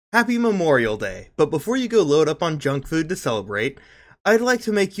Happy Memorial Day, but before you go load up on junk food to celebrate, I'd like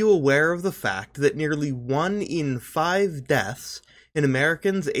to make you aware of the fact that nearly 1 in 5 deaths in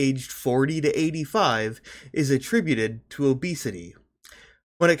Americans aged 40 to 85 is attributed to obesity.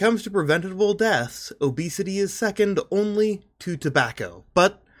 When it comes to preventable deaths, obesity is second only to tobacco,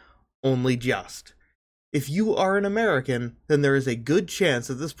 but only just. If you are an American, then there is a good chance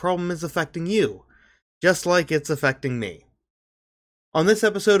that this problem is affecting you, just like it's affecting me. On this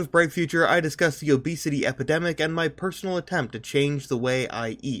episode of Bright Future, I discuss the obesity epidemic and my personal attempt to change the way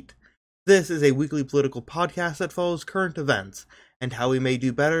I eat. This is a weekly political podcast that follows current events and how we may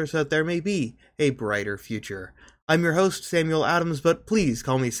do better so that there may be a brighter future. I'm your host, Samuel Adams, but please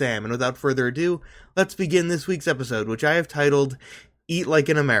call me Sam, and without further ado, let's begin this week's episode, which I have titled, Eat Like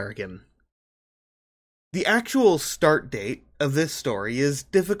an American. The actual start date of this story is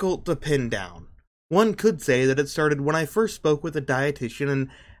difficult to pin down. One could say that it started when I first spoke with a dietitian and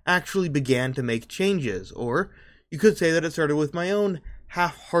actually began to make changes, or you could say that it started with my own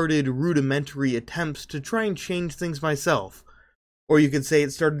half-hearted, rudimentary attempts to try and change things myself. Or you could say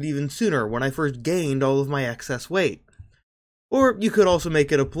it started even sooner, when I first gained all of my excess weight. Or you could also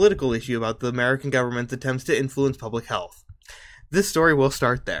make it a political issue about the American government's attempts to influence public health. This story will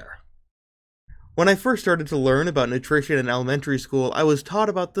start there. When I first started to learn about nutrition in elementary school, I was taught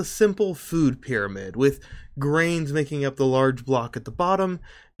about the simple food pyramid, with grains making up the large block at the bottom,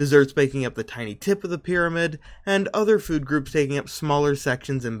 desserts making up the tiny tip of the pyramid, and other food groups taking up smaller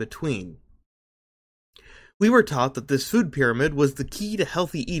sections in between. We were taught that this food pyramid was the key to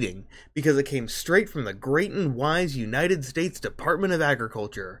healthy eating, because it came straight from the great and wise United States Department of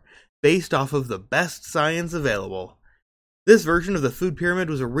Agriculture, based off of the best science available. This version of the food pyramid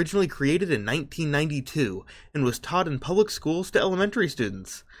was originally created in 1992 and was taught in public schools to elementary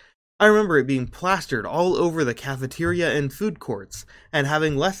students. I remember it being plastered all over the cafeteria and food courts, and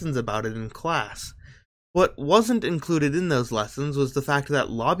having lessons about it in class. What wasn't included in those lessons was the fact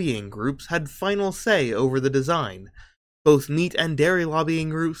that lobbying groups had final say over the design. Both meat and dairy lobbying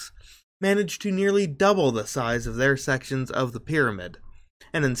groups managed to nearly double the size of their sections of the pyramid,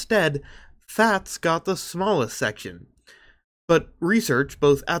 and instead, fats got the smallest section. But research,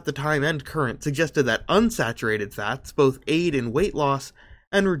 both at the time and current, suggested that unsaturated fats both aid in weight loss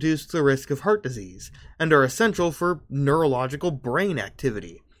and reduce the risk of heart disease, and are essential for neurological brain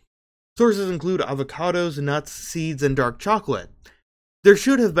activity. Sources include avocados, nuts, seeds, and dark chocolate. There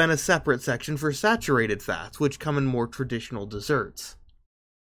should have been a separate section for saturated fats, which come in more traditional desserts.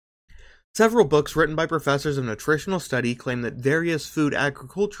 Several books written by professors of nutritional study claim that various food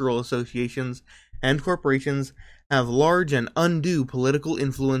agricultural associations and corporations have large and undue political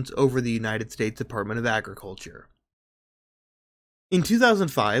influence over the United States Department of Agriculture. In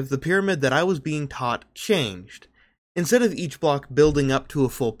 2005, the pyramid that I was being taught changed. Instead of each block building up to a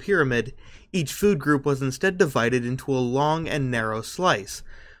full pyramid, each food group was instead divided into a long and narrow slice,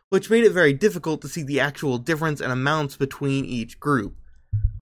 which made it very difficult to see the actual difference in amounts between each group.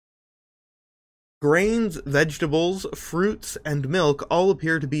 Grains, vegetables, fruits, and milk all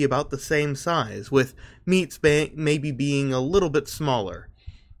appear to be about the same size, with meats maybe being a little bit smaller.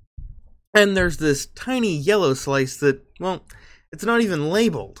 And there's this tiny yellow slice that, well, it's not even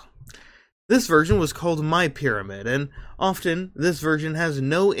labeled. This version was called My Pyramid, and often this version has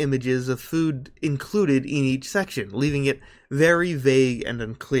no images of food included in each section, leaving it very vague and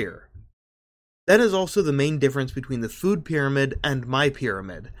unclear. That is also the main difference between the food pyramid and My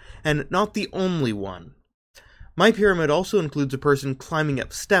Pyramid, and not the only one. My Pyramid also includes a person climbing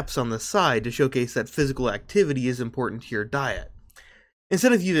up steps on the side to showcase that physical activity is important to your diet.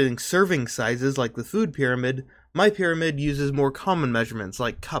 Instead of using serving sizes like the food pyramid, My Pyramid uses more common measurements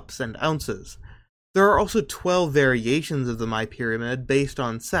like cups and ounces. There are also 12 variations of the My Pyramid based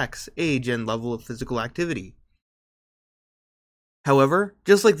on sex, age, and level of physical activity. However,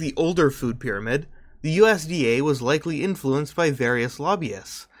 just like the older food pyramid, the USDA was likely influenced by various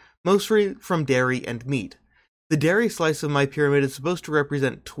lobbyists, mostly from dairy and meat. The dairy slice of My Pyramid is supposed to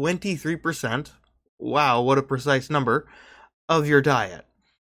represent 23%, wow, what a precise number, of your diet.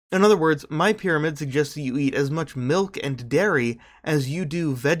 In other words, My Pyramid suggests that you eat as much milk and dairy as you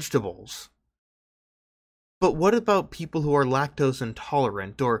do vegetables. But what about people who are lactose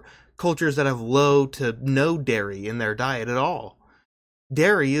intolerant, or cultures that have low to no dairy in their diet at all?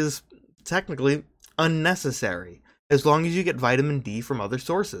 Dairy is technically unnecessary, as long as you get vitamin D from other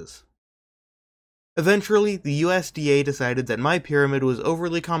sources. Eventually, the USDA decided that My Pyramid was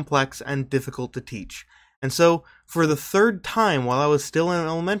overly complex and difficult to teach, and so, for the third time while I was still in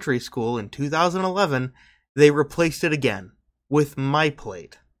elementary school in 2011, they replaced it again, with My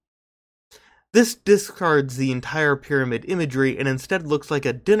Plate. This discards the entire pyramid imagery and instead looks like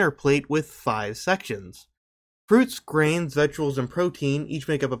a dinner plate with 5 sections. Fruits, grains, vegetables, and protein each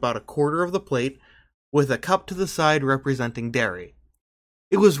make up about a quarter of the plate, with a cup to the side representing dairy.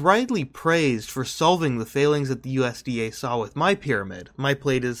 It was rightly praised for solving the failings that the USDA saw with my pyramid. My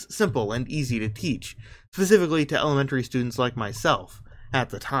plate is simple and easy to teach, specifically to elementary students like myself, at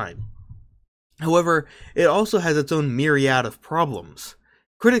the time. However, it also has its own myriad of problems.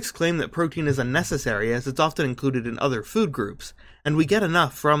 Critics claim that protein is unnecessary as it's often included in other food groups, and we get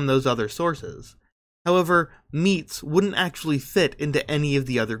enough from those other sources. However, meats wouldn't actually fit into any of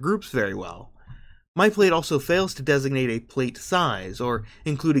the other groups very well. My plate also fails to designate a plate size, or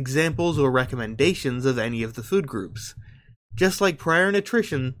include examples or recommendations of any of the food groups. Just like prior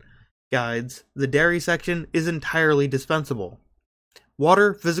nutrition guides, the dairy section is entirely dispensable.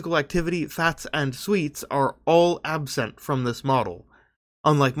 Water, physical activity, fats, and sweets are all absent from this model.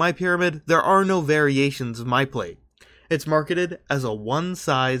 Unlike my pyramid, there are no variations of my plate. It's marketed as a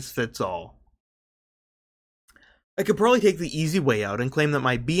one-size-fits-all. I could probably take the easy way out and claim that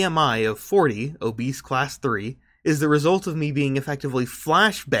my BMI of 40, obese class 3, is the result of me being effectively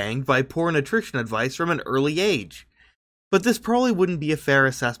flashbanged by poor nutrition advice from an early age. But this probably wouldn't be a fair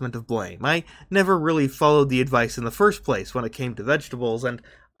assessment of blame. I never really followed the advice in the first place when it came to vegetables, and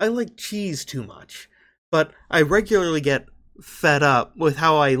I like cheese too much. But I regularly get fed up with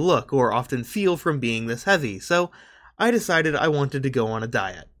how I look or often feel from being this heavy, so I decided I wanted to go on a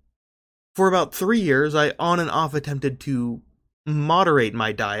diet. For about 3 years, I on and off attempted to moderate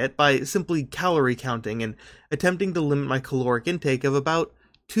my diet by simply calorie counting and attempting to limit my caloric intake of about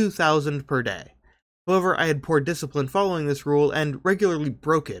 2,000 per day. However, I had poor discipline following this rule and regularly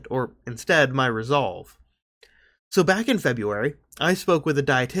broke it, or instead, my resolve. So back in February, I spoke with a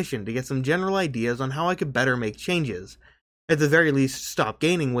dietitian to get some general ideas on how I could better make changes. At the very least, stop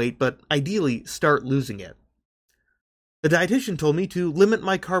gaining weight, but ideally, start losing it. The dietitian told me to limit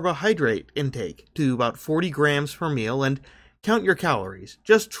my carbohydrate intake to about 40 grams per meal and count your calories.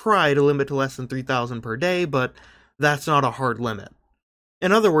 Just try to limit to less than 3,000 per day, but that's not a hard limit.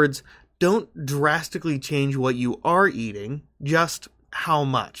 In other words, don't drastically change what you are eating, just how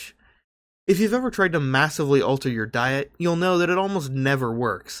much. If you've ever tried to massively alter your diet, you'll know that it almost never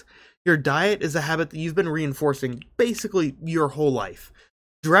works. Your diet is a habit that you've been reinforcing basically your whole life.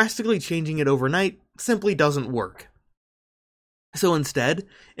 Drastically changing it overnight simply doesn't work. So instead,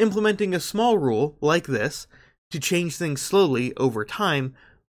 implementing a small rule like this to change things slowly over time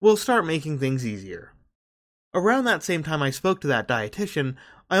will start making things easier. Around that same time I spoke to that dietitian,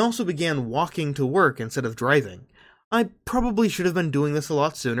 I also began walking to work instead of driving. I probably should have been doing this a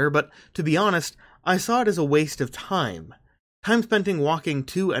lot sooner, but to be honest, I saw it as a waste of time. Time spent walking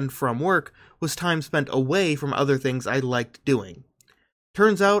to and from work was time spent away from other things I liked doing.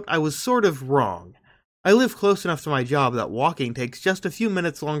 Turns out I was sort of wrong. I live close enough to my job that walking takes just a few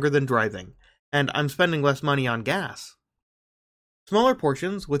minutes longer than driving, and I'm spending less money on gas. Smaller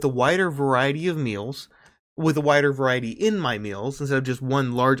portions with a wider variety of meals, with a wider variety in my meals instead of just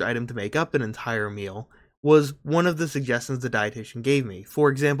one large item to make up an entire meal, was one of the suggestions the dietitian gave me. For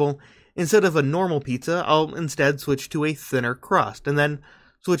example, instead of a normal pizza, I'll instead switch to a thinner crust, and then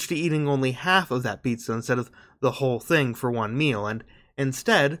switch to eating only half of that pizza instead of the whole thing for one meal, and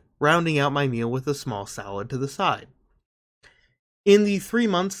instead rounding out my meal with a small salad to the side. In the 3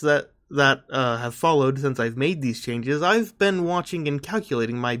 months that have followed since I've made these changes, I've been watching and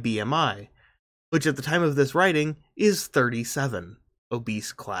calculating my BMI, which at the time of this writing is 37,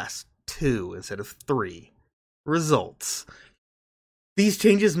 obese class 2 instead of 3. Results. These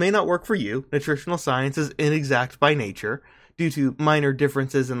changes may not work for you. Nutritional science is inexact by nature. Due to minor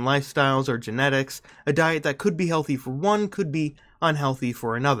differences in lifestyles or genetics, a diet that could be healthy for one could be unhealthy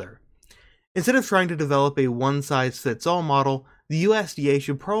for another. Instead of trying to develop a one-size-fits-all model, the USDA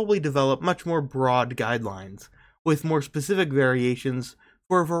should probably develop much more broad guidelines, with more specific variations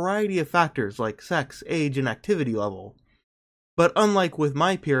for a variety of factors like sex, age, and activity level. But unlike with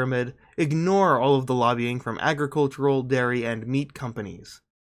my pyramid, ignore all of the lobbying from agricultural, dairy, and meat companies.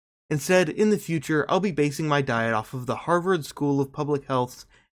 Instead, in the future, I'll be basing my diet off of the Harvard School of Public Health's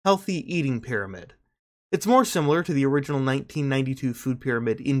Healthy Eating Pyramid. It's more similar to the original 1992 food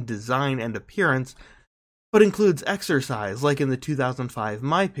pyramid in design and appearance, but includes exercise like in the 2005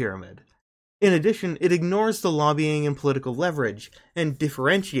 My Pyramid. In addition, it ignores the lobbying and political leverage, and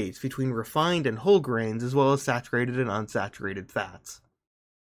differentiates between refined and whole grains as well as saturated and unsaturated fats.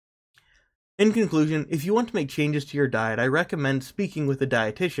 In conclusion, if you want to make changes to your diet, I recommend speaking with a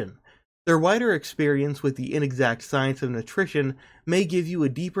dietitian. Their wider experience with the inexact science of nutrition may give you a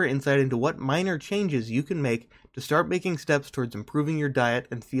deeper insight into what minor changes you can make to start making steps towards improving your diet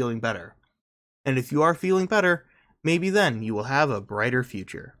and feeling better. And if you are feeling better, maybe then you will have a brighter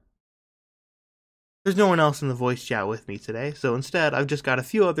future. There's no one else in the voice chat with me today, so instead I've just got a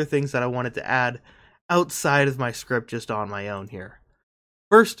few other things that I wanted to add outside of my script just on my own here.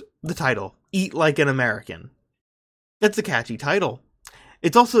 First, the title, Eat Like an American. It's a catchy title.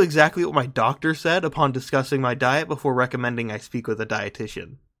 It's also exactly what my doctor said upon discussing my diet before recommending I speak with a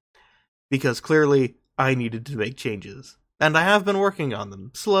dietitian. Because clearly, I needed to make changes. And I have been working on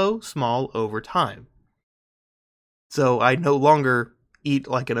them, slow, small, over time. So I no longer eat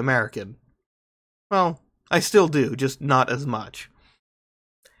like an American. Well, I still do, just not as much.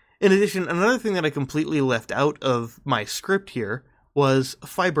 In addition, another thing that I completely left out of my script here was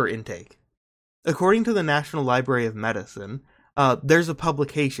fiber intake. According to the National Library of Medicine, there's a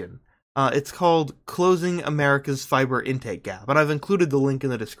publication. It's called Closing America's Fiber Intake Gap, and I've included the link in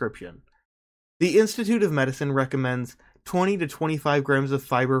the description. The Institute of Medicine recommends 20 to 25 grams of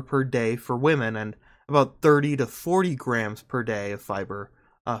fiber per day for women and about 30 to 40 grams per day of fiber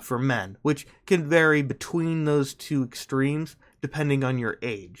for men, which can vary between those two extremes depending on your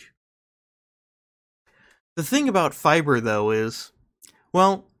age. The thing about fiber, though, is,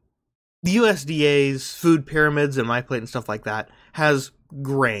 well, the USDA's food pyramids and MyPlate and stuff like that has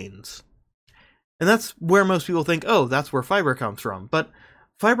grains. And that's where most people think, oh, that's where fiber comes from. But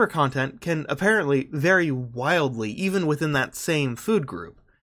fiber content can apparently vary wildly even within that same food group.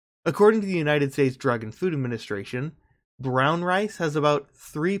 According to the United States Drug and Food Administration, brown rice has about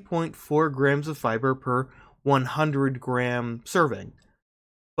 3.4 grams of fiber per 100 gram serving,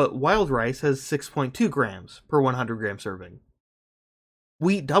 but wild rice has 6.2 grams per 100 gram serving.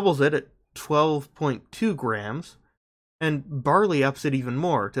 Wheat doubles it at 12.2 grams, and barley ups it even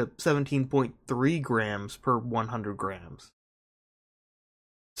more to 17.3 grams per 100 grams.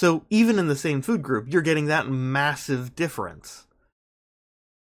 So even in the same food group, you're getting that massive difference.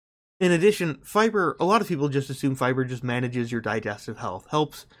 In addition, fiber, a lot of people just assume fiber just manages your digestive health,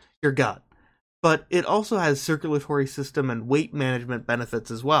 helps your gut. But it also has circulatory system and weight management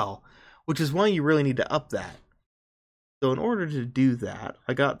benefits as well, which is why you really need to up that. So in order to do that,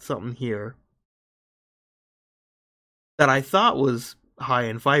 I got something here that I thought was high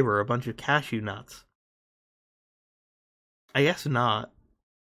in fiber, a bunch of cashew nuts. I guess not.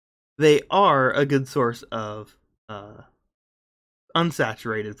 They are a good source of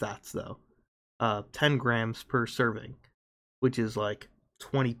unsaturated fats, though. 10 grams per serving, which is like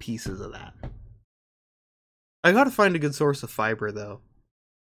 20 pieces of that. I gotta find a good source of fiber, though.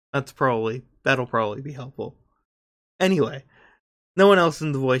 That'll probably be helpful. Anyway, no one else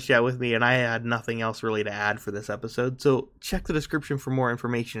in the voice chat with me, and I had nothing else really to add for this episode, so check the description for more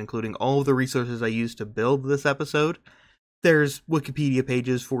information, including all of the resources I used to build this episode. There's Wikipedia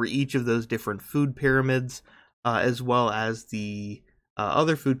pages for each of those different food pyramids, as well as the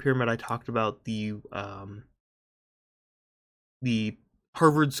other food pyramid I talked about, the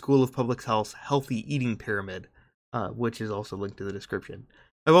Harvard School of Public Health's Healthy Eating Pyramid, which is also linked in the description.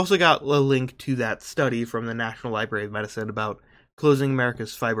 I've also got a link to that study from the National Library of Medicine about closing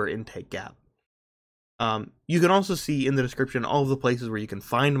America's fiber intake gap. You can also see in the description all of the places where you can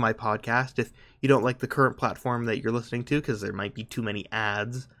find my podcast if you don't like the current platform that you're listening to, because there might be too many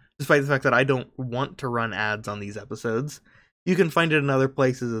ads, despite the fact that I don't want to run ads on these episodes. You can find it in other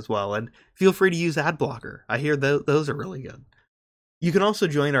places as well, and feel free to use ad blocker. I hear those are really good. You can also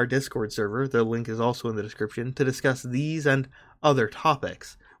join our Discord server, the link is also in the description, to discuss these and other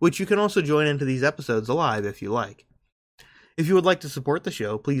topics, which you can also join into these episodes live if you like. If you would like to support the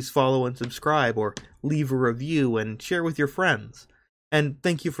show, please follow and subscribe, or leave a review and share with your friends. And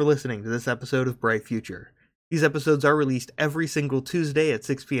thank you for listening to this episode of Bright Future. These episodes are released every single Tuesday at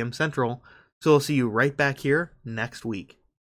 6 p.m. Central, so I'll see you right back here next week.